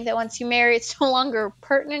tend to think that once you marry, it's no longer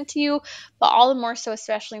pertinent to you, but all the more so,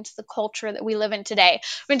 especially into the culture that we live in today.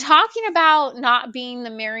 We've been talking about not being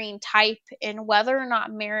the marrying type and whether or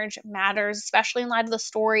not marriage matters, especially in light of the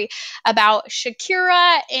story about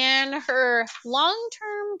Shakira and her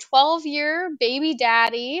long-term 12-year baby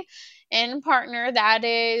daddy and partner, that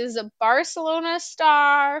is a Barcelona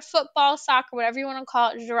star, football, soccer, whatever you want to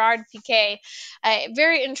call it, Gerard Piqué.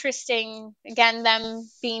 Very interesting, again, them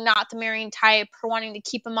being not the marrying type, her wanting to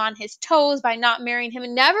keep him on his toes by not marrying him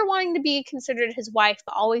and never wanting to be considered his wife,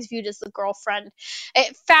 but always viewed as the girlfriend.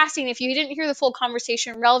 Fascinating. If you didn't hear the full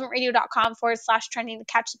conversation, relevantradio.com/trending to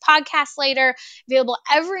catch the podcast later, available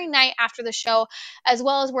every night after the show, as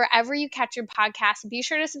well as wherever you catch your podcast. Be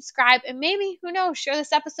sure to subscribe and maybe, who knows, share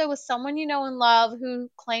this episode with someone someone you know and love who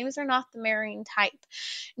claims they're not the marrying type.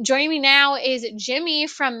 Joining me now is Jimmy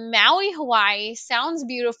from Maui, Hawaii. Sounds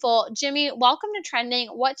beautiful. Jimmy, welcome to Trending.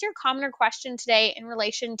 What's your comment or question today in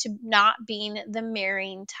relation to not being the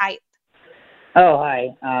marrying type? Oh,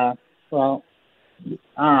 hi.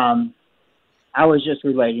 I was just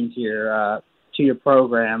relating to your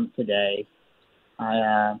program today.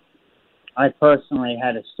 I personally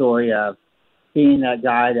had a story of being that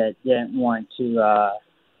guy that didn't want to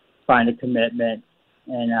find a commitment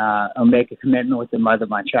and or make a commitment with the mother of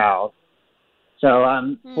my child. So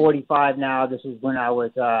I'm 45 now. This is when I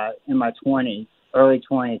was in my 20s, early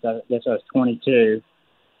 20s. I guess I was 22,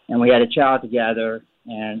 and we had a child together.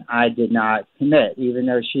 And I did not commit, even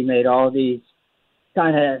though she made all these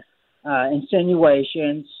kind of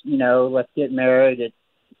insinuations, let's get married, it's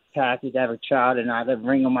tacky to have a child and not have a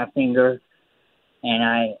ring on my finger. And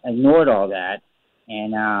I ignored all that.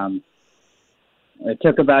 And it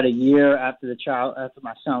took about a year after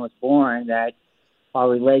my son was born that our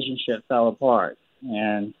relationship fell apart.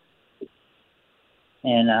 And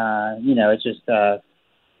it's just...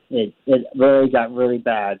 It really got really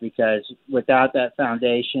bad because without that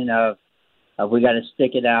foundation of we got to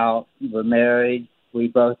stick it out, we're married, we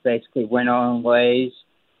both basically went our own ways,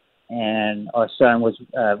 and our son was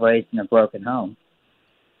raised in a broken home.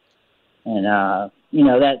 And,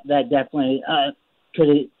 that definitely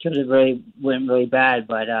could have really went really bad,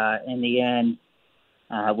 but in the end,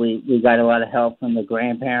 we got a lot of help from the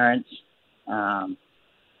grandparents, and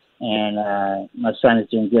my son is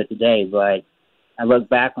doing good today, but I look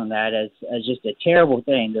back on that as just a terrible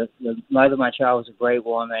thing. The mother of my child was a great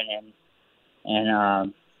woman,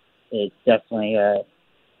 and it definitely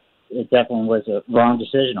was a wrong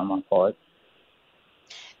decision on my part.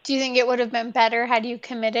 Do you think it would have been better had you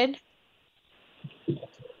committed?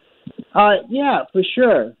 Yeah, for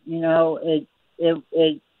sure. I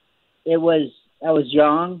was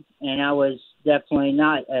young, and I was definitely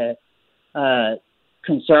not a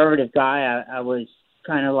conservative guy. I was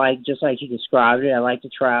kind of just like you described it. I like to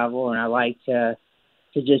travel, and I like to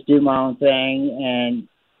just do my own thing. And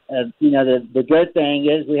the good thing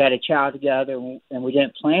is we had a child together, and we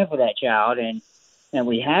didn't plan for that child, and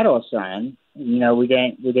we had our son. We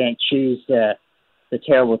didn't choose the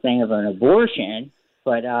terrible thing of an abortion,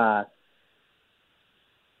 but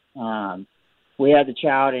we had the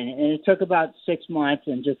child, and it took about 6 months,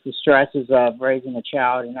 and just the stresses of raising a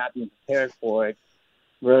child and not being prepared for it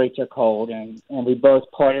really took hold, and we both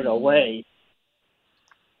parted our ways.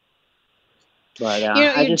 But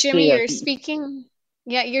Jimmy, you're speaking,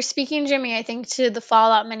 Jimmy, I think, to the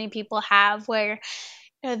fallout many people have where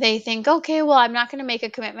they think, okay, well, I'm not going to make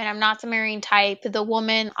a commitment. I'm not the marrying type. The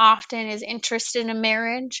woman often is interested in a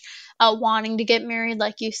marriage, wanting to get married,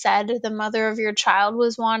 like you said, the mother of your child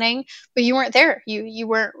was wanting, but you weren't there. You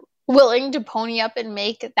weren't willing to pony up and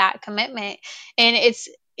make that commitment. And it's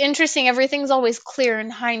interesting. Everything's always clear in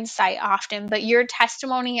hindsight often, but your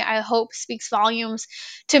testimony, I hope, speaks volumes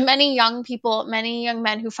to many young people, many young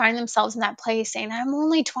men who find themselves in that place saying, I'm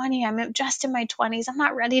only 20, I'm just in my 20s, I'm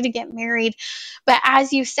not ready to get married. But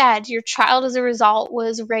as you said, your child as a result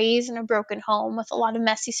was raised in a broken home with a lot of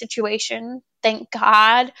messy situation. Thank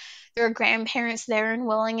God there are grandparents there and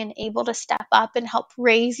willing and able to step up and help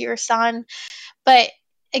raise your son. But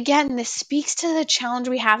again, this speaks to the challenge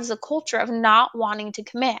we have as a culture of not wanting to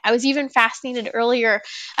commit. I was even fascinated earlier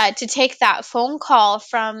to take that phone call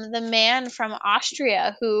from the man from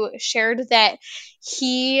Austria who shared that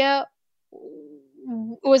he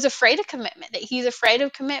was afraid of commitment, that he's afraid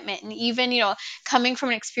of commitment. And even, coming from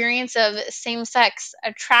an experience of same-sex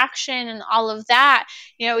attraction and all of that,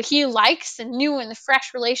 he likes the new and the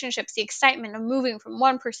fresh relationships, the excitement of moving from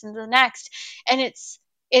one person to the next. And it's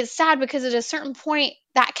sad because at a certain point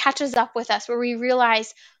that catches up with us where we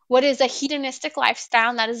realize what is a hedonistic lifestyle,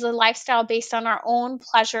 and that is a lifestyle based on our own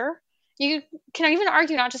pleasure. You can even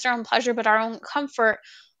argue not just our own pleasure, but our own comfort,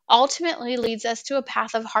 ultimately leads us to a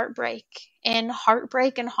path of heartbreak and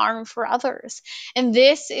harm for others. And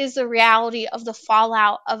this is the reality of the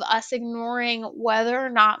fallout of us ignoring whether or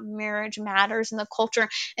not marriage matters in the culture.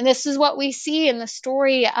 And this is what we see in the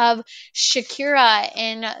story of Shakira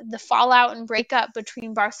and the fallout and breakup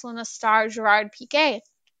between Barcelona star Gerard Piqué.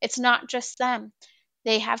 It's not just them.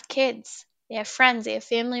 They have kids. They have friends, they have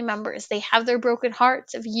family members, they have their broken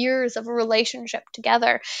hearts of years of a relationship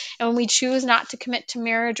together. And when we choose not to commit to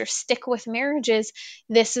marriage or stick with marriages,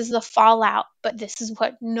 this is the fallout. But this is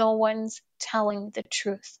what no one's telling the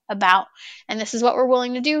truth about. And this is what we're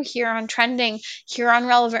willing to do here on Trending, here on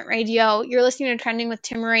Relevant Radio. You're listening to Trending with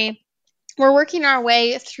Timmerie. We're working our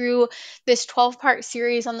way through this 12-part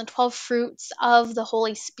series on the 12 fruits of the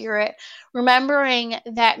Holy Spirit, remembering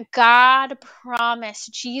that God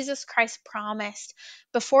promised, Jesus Christ promised,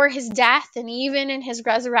 before his death and even in his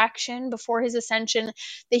resurrection, before his ascension,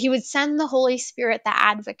 that he would send the Holy Spirit, the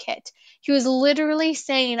advocate. He was literally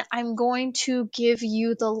saying, I'm going to give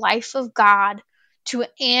you the life of God to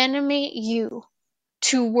animate you,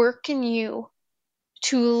 to work in you,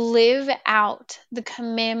 to live out the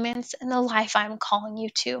commandments and the life I'm calling you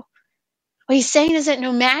to. What he's saying is that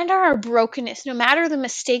no matter our brokenness, no matter the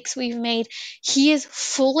mistakes we've made, he is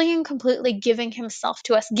fully and completely giving himself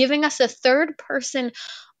to us, giving us a third person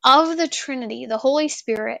of the Trinity, the Holy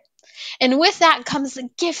Spirit. And with that comes the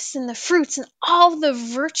gifts and the fruits and all the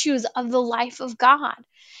virtues of the life of God.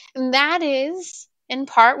 And that is, in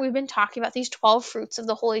part, we've been talking about these 12 fruits of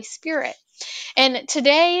the Holy Spirit. And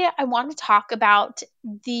today I want to talk about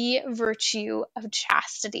the virtue of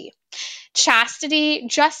chastity. Chastity,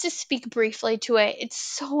 just to speak briefly to it, it's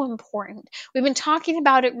so important. We've been talking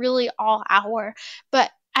about it really all hour, but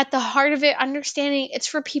at the heart of it, understanding it's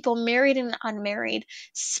for people married and unmarried,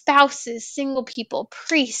 spouses, single people,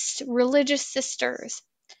 priests, religious sisters.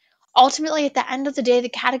 Ultimately, at the end of the day, the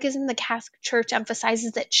Catechism of the Catholic Church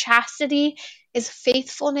emphasizes that chastity is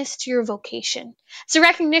faithfulness to your vocation. It's a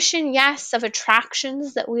recognition, yes, of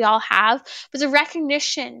attractions that we all have, but it's a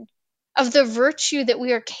recognition of the virtue that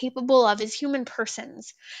we are capable of as human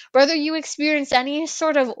persons. Whether you experience any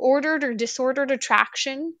sort of ordered or disordered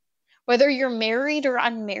attraction, whether you're married or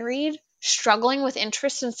unmarried, struggling with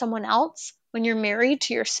interest in someone else when you're married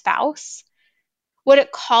to your spouse, what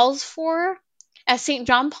it calls for, as St.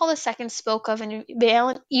 John Paul II spoke of in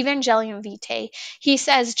Evangelium Vitae, he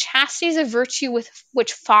says, chastity is a virtue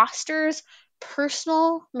which fosters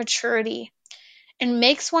personal maturity and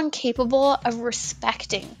makes one capable of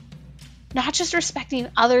respecting, not just respecting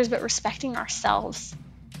others, but respecting ourselves.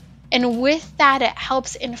 And with that, it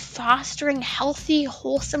helps in fostering healthy,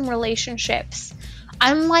 wholesome relationships,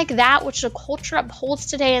 unlike that which the culture upholds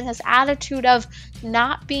today in this attitude of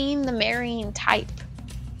not being the marrying type.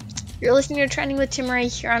 You're listening to Trending with Timmerie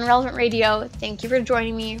here on Relevant Radio. Thank you for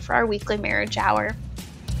joining me for our weekly marriage hour.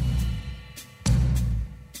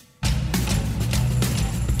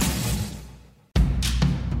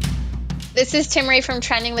 This is Timmerie from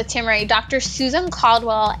Trending with Timmerie. Dr. Susan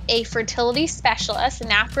Caldwell, a fertility specialist, a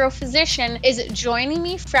NAPRO physician, is joining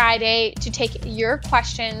me Friday to take your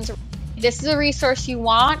questions. This is a resource you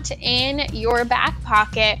want in your back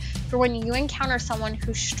pocket for when you encounter someone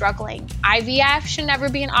who's struggling. IVF should never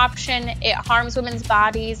be an option. It harms women's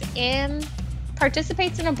bodies and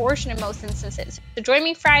participates in abortion in most instances. So join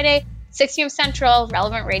me Friday, 6 p.m. Central,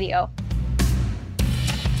 Relevant Radio.